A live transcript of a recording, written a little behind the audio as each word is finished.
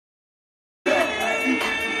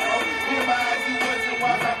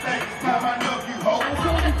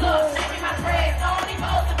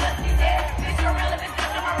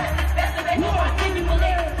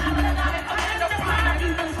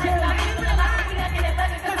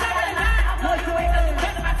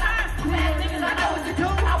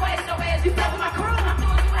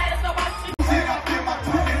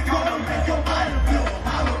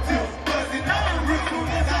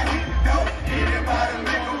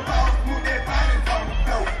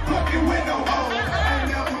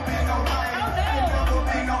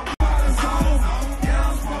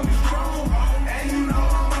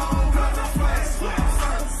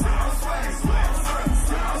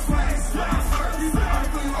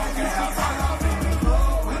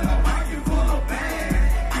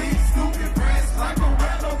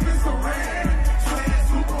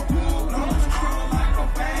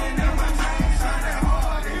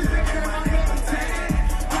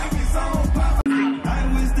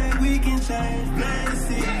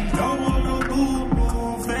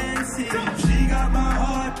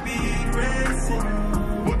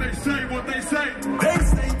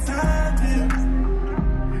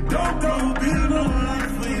Don't build no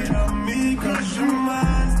life without me, cause you're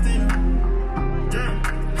mine still.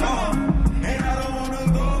 And I don't wanna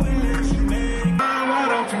go unless you make me. Why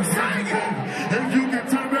don't you say it? If you can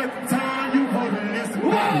turn back the time, you wouldn't listen to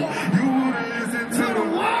me. You wouldn't listen to the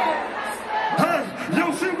world. Hey,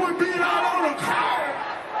 your shit would be out on the car.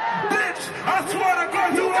 Bitch, I swear to God,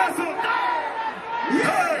 you asshole.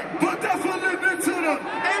 Yeah, but that's what listening to the.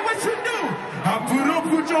 Hey, what you do? I put up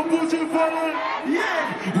with your bullshit for it.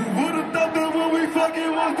 Yeah, who would've thought that when we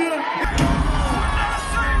fucking was there?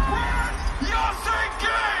 Y'all say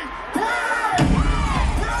gang!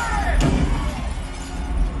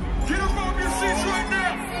 Get up off your seats right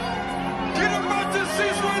now! Get up off your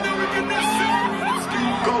seats right now, we can this shit! Let's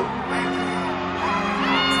go!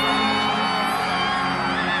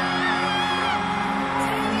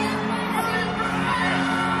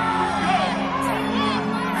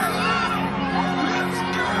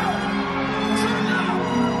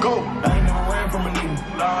 Go! I ain't never ran from a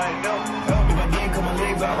nigga. No, I ain't never. If I did, cut my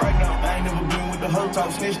legs out right now. I ain't never been with the hoe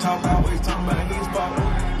talk, snitch talk. Always talking about his spot.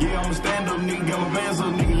 Yeah, I'm a stand-up nigga, got my bands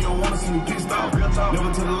up, nigga. You don't wanna see me pissed off. Real talk.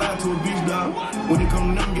 Never tell a lie to a bitch, dog. When it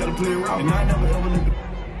come to them, gotta play it raw. And I never ever let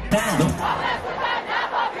down.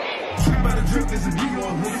 Trip by the drip, this is you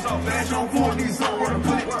on hood. Soft flash on 4, need somewhere to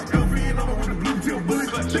put it. Girlfriend over with the blue tip bullet.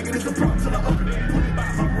 Shaking it's a prop till I open it. Put it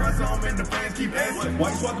back. Paparazzi on me and the fans keep asking. Why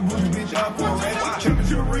you swap the bougie bitch out for a ratchet?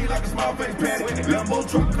 Championship ring like a small face patty. Lambo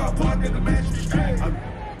truck car parked in the mansion.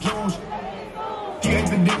 Jones. He ain't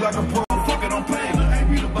the dick like a pro. Fuck it, I'm playing. Ain't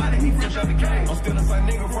be the body, he fresh out the cage. I'm still a side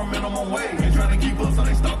nigga from minimum wage. They tryna keep up, so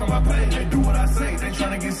they stalk on my page. They do what I say, they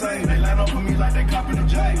tryna get saved. They line up for me like they copy the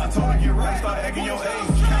J. I told her get right, start acting your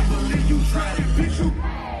age. Can't believe you tried it, bitch. You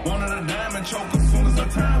wanted a diamond choke as soon as her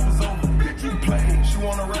time was over. Bitch, you played. She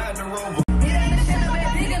wanna ride the Rover. It ain't a shit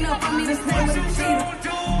that big enough for me to stay with a cheater.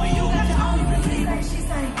 When you got your own belief, like she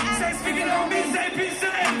say. Say speaking on me, say peace,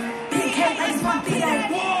 say. PK, ice my PA.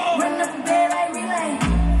 Running up the bed like relay.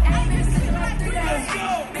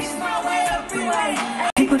 Bitch, my way up freeway.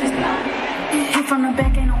 People just stop. Hit from the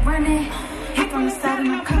back, ain't no running. Hit from the side,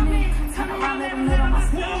 and I'm coming. Turn around, let him hit on my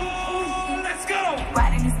skin. Let's go.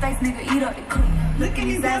 Right in his face, nigga, eat up the clip. Look in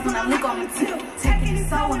his eyes when I look on the tip. Taking his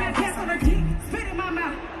soul when I dance on the deep. Spit in my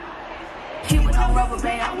mouth. Hit with no rubber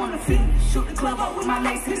band, I wanna feel it. Shoot the club up with my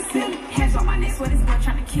legs to the ceiling. Hands on my neck, sweat this boy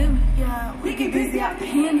trying to kill me. Yeah, we get busy out the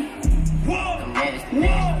Henny. Whoa. I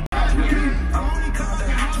only call that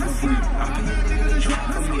house for free. I can get a nigga to drop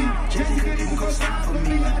for me. Jay-Z can't even go stop for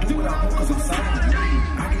me. I do what I want cause I'm signed.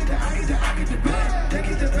 I get the bag. They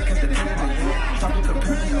get the back at the head. Stop with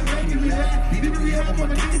comparing, I'm making me laugh. Need to be having my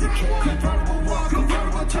dick to the kid. Convertible walk,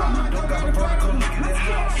 convertible top. Don't got a problem, look at that.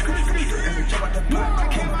 Every job at the block. I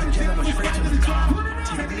came out of jail, went straight to the top.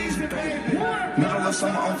 Take it easy, baby. Middle of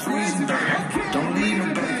summer, I'm freezing, baby. Don't leave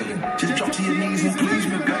me, baby. Just drop to your knees and please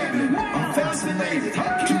me, baby. I'm fascinated.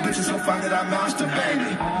 Two bitches so fine that I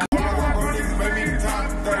masturbated. Make me the top,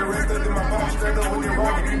 got the rest up in my box, straight up with the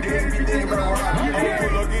rocket, he dead, but I'm right. I'm gonna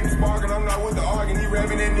pull up, get the spark, and I'm not with the arguing, he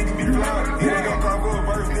rapping, that nigga be blind. He ain't gonna come for a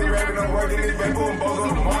verse, he rapping, I'm working, this back for him, both on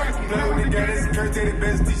the market. Play with the gang, that's the Kurt, the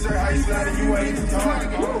best t-shirt, how you sliding, you ain't too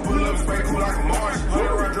target. Pull up, spray cool like a march,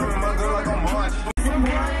 100 round drum in my gun like I'm march. Some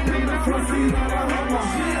rain in the front seat of the Hummer.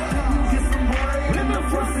 Get some rain in the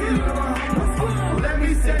front seat of the Hummer. Let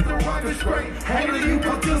me set the rocket straight, hater you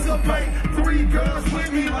participate. 3 girls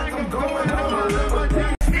with me like I'm going on a river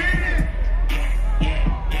day.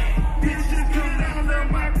 Bitches come down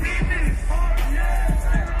on my business.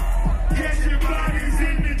 Catch your bodies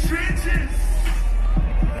in the trenches.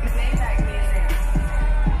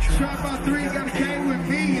 Trap out 3 got a K with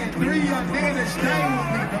me and 3 young niggas that stay with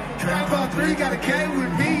me. Trap out 3 got a K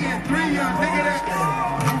with me and 3 young niggas that.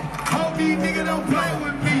 Homie nigga don't play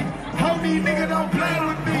with me. Homie nigga don't play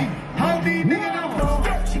with me. Homie nigga don't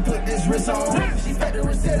play. She put this wrist on. She factory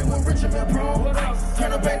reset it with Richard Pro.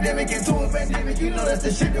 Turn a pandemic into a pandemic. You know that's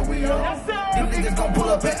the shit that we on. Them niggas gon' pull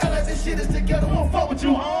up and act like this shit is together. Won't fuck with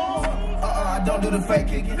you, home. I don't do the fake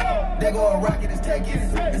kicking. There go a rocket, it's taking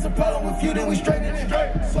it. It's a problem with you, then we straighten it.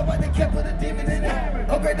 Swap out the cap, put a demon in it.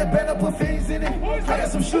 Upgrade the band, put fiends in it. I got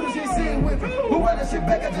some shooters you seen with me. Who run that shit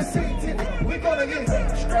back, I just seen it. We gonna get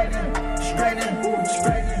straighten.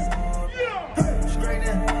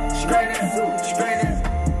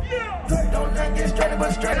 Don't let get straighten,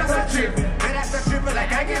 but straighten. That's tripping. Man, I start tripping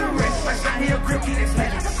like I get a rest. My shot here, grip, keep it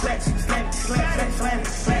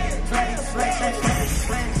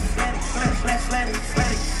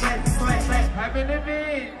Happy to be.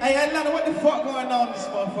 Hey, Atlanta, what the fuck going on this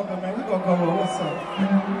motherfucker, man? We gonna go with what's up?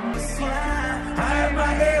 I had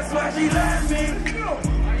my ass while she left me.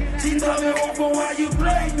 She told me, why you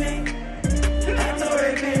play me? I told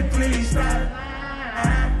her, please.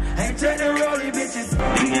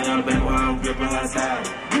 get on the back while I'm gripping her side.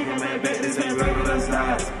 We can make back, this ain't regular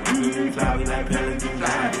size. You fly me like pellets and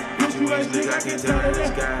fly. Bitch, you ain't slick, I can tell her the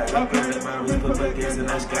sky. I put in my wrist, put her gas in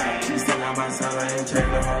the sky. She still on my side, I ain't changing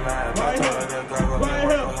her life. I told her to go, work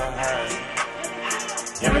on her eyes.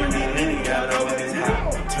 Everything Liddy got over his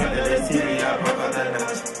house. Turn to the TV, I broke all the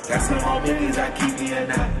nuts. Got some more millions, I keep me a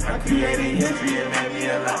knot. I created history and made me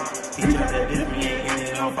a lot. He tried to diss me, ain't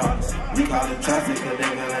getting no box. We call it toxic, cause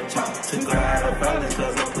they gonna chop. Took her out of fellas,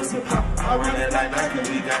 cause I'm pussy pop. I run it like Nike,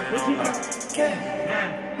 we got it on lock.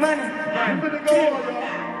 Cash, money, cash.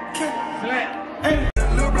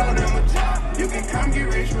 Little bro, them a job. You can come get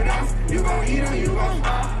rich with us. You gon' eat or you gon'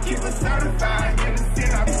 stop. Keep us certified, get a sit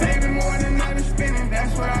up. Saving more than I be spending,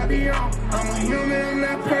 that's what I be on. I'm a human, I'm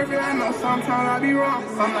not perfect. I know sometimes I be wrong.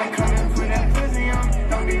 I'm like, come and put that pussy on me.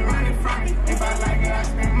 Don't be running from me. If I like it, I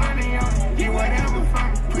spend money on it. Get whatever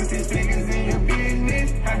from me. Put these figures in your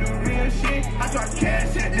business. I do real shit. I talk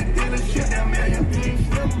cash at the dealership. That million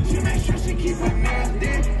pigs. She make sure she keep her nails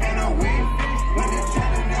dead. And her wig fixed. When the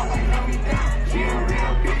talent never let me down. She a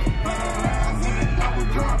real bitch. Rounds in a double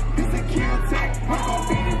drop. It's a kill tech. I'm gon'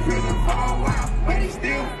 be in prison for a while. But they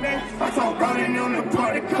still flex. I talk running on the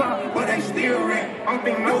party car. But they still wreck. I don't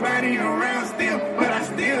think nobody around still. But I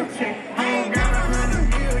still check. I ain't got 100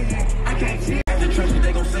 million. I can't check. The trenches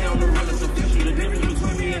they gon' say I'm the realest official. The difference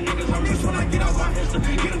between me and niggas, I'm rich when I get out my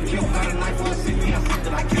history. Get them killed by the knife on the city. I said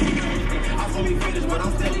that I can't get anything. I'm for me finish, but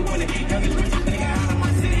I'm steady winning. Youngest richest nigga out of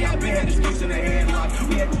my city. I been had the streets in the headlock.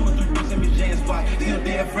 We had 2 or 3 bricks in the jam spot. Still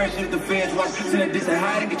dead fresh if the feds watch. Send this and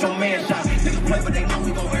hide and get your man shot. Niggas play, but they know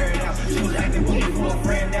we gon' air it out. She was acting bougie for a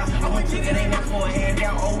friend now. I went chicken, ain't not for a hand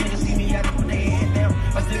down. Old niggas see me, I put their hand down.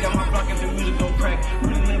 I still got my block and the music gon' crack.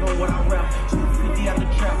 Really live on what I rap. 250 out the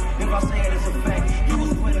trap. If I say it, it's a fact. You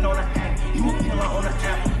was putting on the act. You a killer on the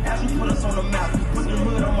app. As we put us on the map. Put the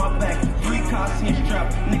hood on my back. 3 cars in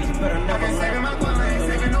strap. Niggas better never saving my blood. I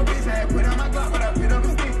ain't saving no bitch. I had put on my Glock, but I put up a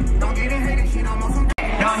stick. Don't get it hated, shit, I'm on some.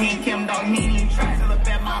 Dog, he ain't Kim, dog, he ain't try to look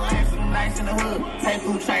at my life, so nice in the hood. Take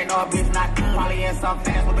food train, no, bitch, not good. Probably in some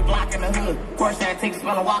fast with the Glock in the hood. Course that takes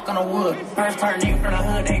spell a walk on the wood. First turn nigga from the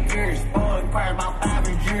hood, they curious. Boy, requires about 5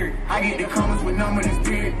 and jury. I get the comments with number this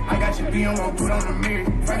period. I got your B, I'm gonna put on the mirror.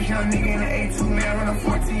 First young nigga in the A2 man, run a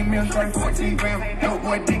 14 mil, straight 14 grams. Dope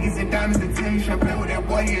boy, diggies and diamonds and Tim. You should play with that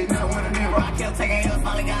boy, he is not one of them. I kept taking L's,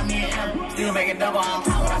 finally got me an M. Still making double, I'm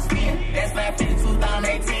hot when I spin. That's 550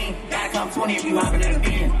 2018. Gotta come 20 if you hopping in the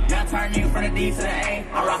bin. Now turn you from the D to the A.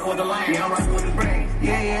 I'm rockin' with the line, yeah, I'm rockin' with the brain.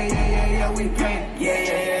 Yeah, we pay.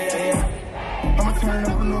 Yeah. I'ma turn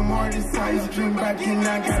up a little more this time. Used to dream about getting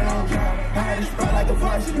out, got it on drive. I had a spot like a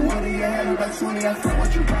varsity. Whether you have it about 20, I fuck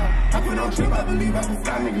what you buy. I put on trip, I believe I can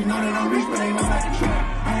fly. Niggas know that I'm rich, but they know how to try.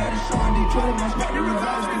 I had a show in Detroit, my spot the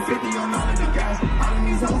revolves. Been 50 on all of the guys. All of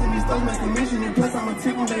these hoes and these stores make a mission. And plus I'm a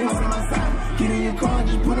tip when they holding my side. Get in your car and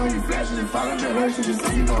just put on your flashes and follow the rush. And just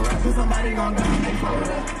say you gon' rap, cause somebody gon' die. They throw it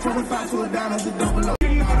up. 25 to a dime, that's a double up.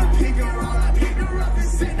 You know the pick and roll, I pick her up and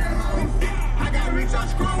sit down. I got rich, I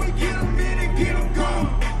scroll, we get them in and get them gone.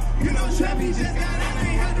 You know Trappy just got out,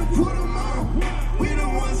 ain't had to put them on. We the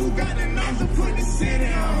ones who got the numbers to put the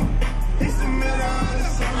city on. It's the middle of the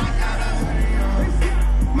summer, I got a hoodie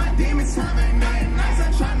on. My demons time ain't nothing nice.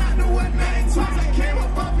 I try not to wear nothing twice. I came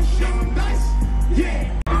up off and shooting dice.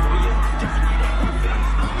 Yeah.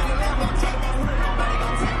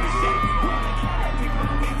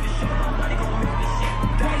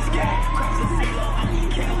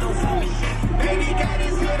 Baby got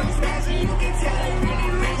his hood on stashing, you can tell they really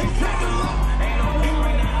rich. They track the law. Ain't no moon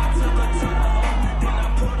right now, I took her to the O. Then I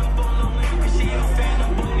put up on the link, cause she a fan of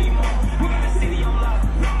Booty Mo. We got the city on lock,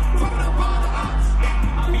 put up all the ops.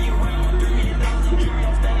 I be around with $3 million in jury,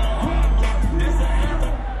 I'm standing on hard block. This a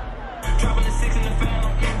anthem. Dropping the 6 in the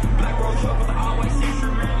phantom. Black road truck with the all-white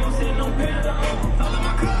see-through rim, I'm sitting on Panda. All of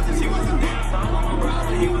my cousins, she was a dancer. All of my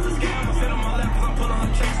brother, he was a scammer. Sit on my lap, cause I'm pulling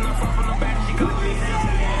her tracks, and I'm front from the back, she got me hands.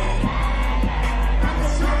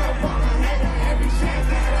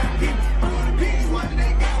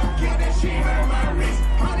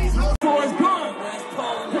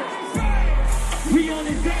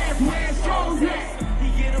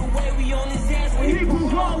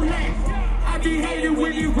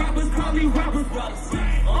 When these rappers call me rappers,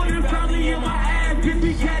 on the family in my ass, bitch,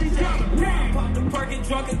 we got each other. Pop the perk and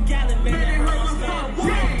drunk a gallon, man, that hurt my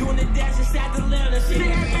stomach. Doing the dash inside the land, that shit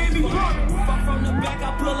ain't made me fuck from the back,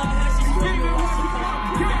 I pull out her, she screaming, what's the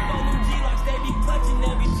problem? G-locks, they be clutching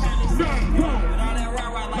every time they say, but all that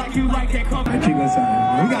rah-rah like you like that company. Keep us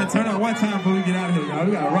out. We gotta turn up one time before we get out of here, y'all.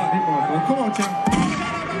 We gotta rock this motherfucker. Come on, champ.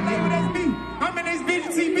 I'm in this bitch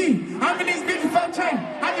TV. I'm in this bitch 4 chain.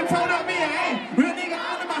 I just pulled up me and hey, real nigga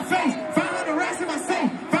all in my face. 500 racks in my safe.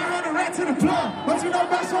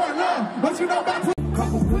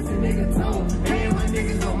 pussy nigga told. They ain't my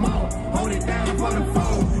niggas no more. Hold it down for the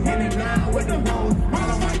foe. In the line with the bows. All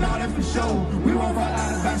on my daughter for sure. We won't fall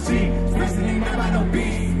out of our shit. Especially not by no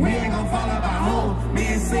bitch. We ain't gon' fall out our home. Me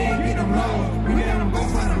and Sid get them low. We let them go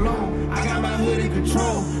for the low. I got my hood in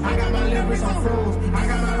control. I got my livers on froze. I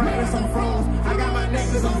got my riders on froze. I got my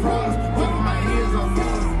necklace on froze. Both of my ears on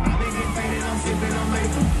froze. I been getting faded, I'm sipping on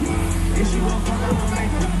makeup. If she won't fuck, I won't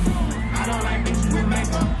make her. I don't like bitches with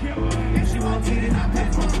makeup. If she won't cheat, then I pay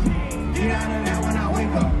for her. Get out of there when I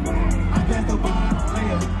wake up. I pass the bar, I don't lay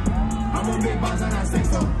up. I'm a big boss and I say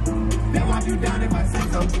so. They'll walk you down if I say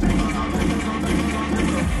so.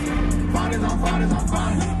 Fathers on fathers on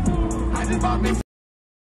fathers. I just bought me.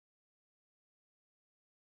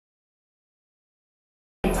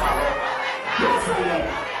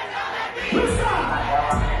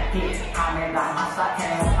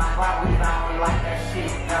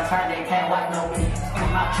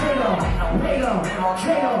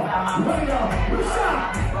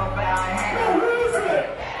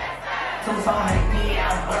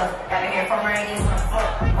 Gotta hear from her, ain't even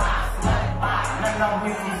fuck. Nothing on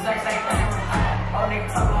me from sex, ain't that. Oh, nigga,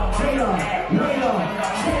 talk on JAYDA.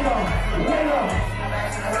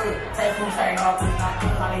 Take food, take off, just not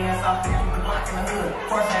put money in something. You can lock in the hood.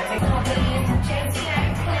 Force that take on the chance, I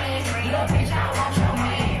ain't playing. You don't bitch out.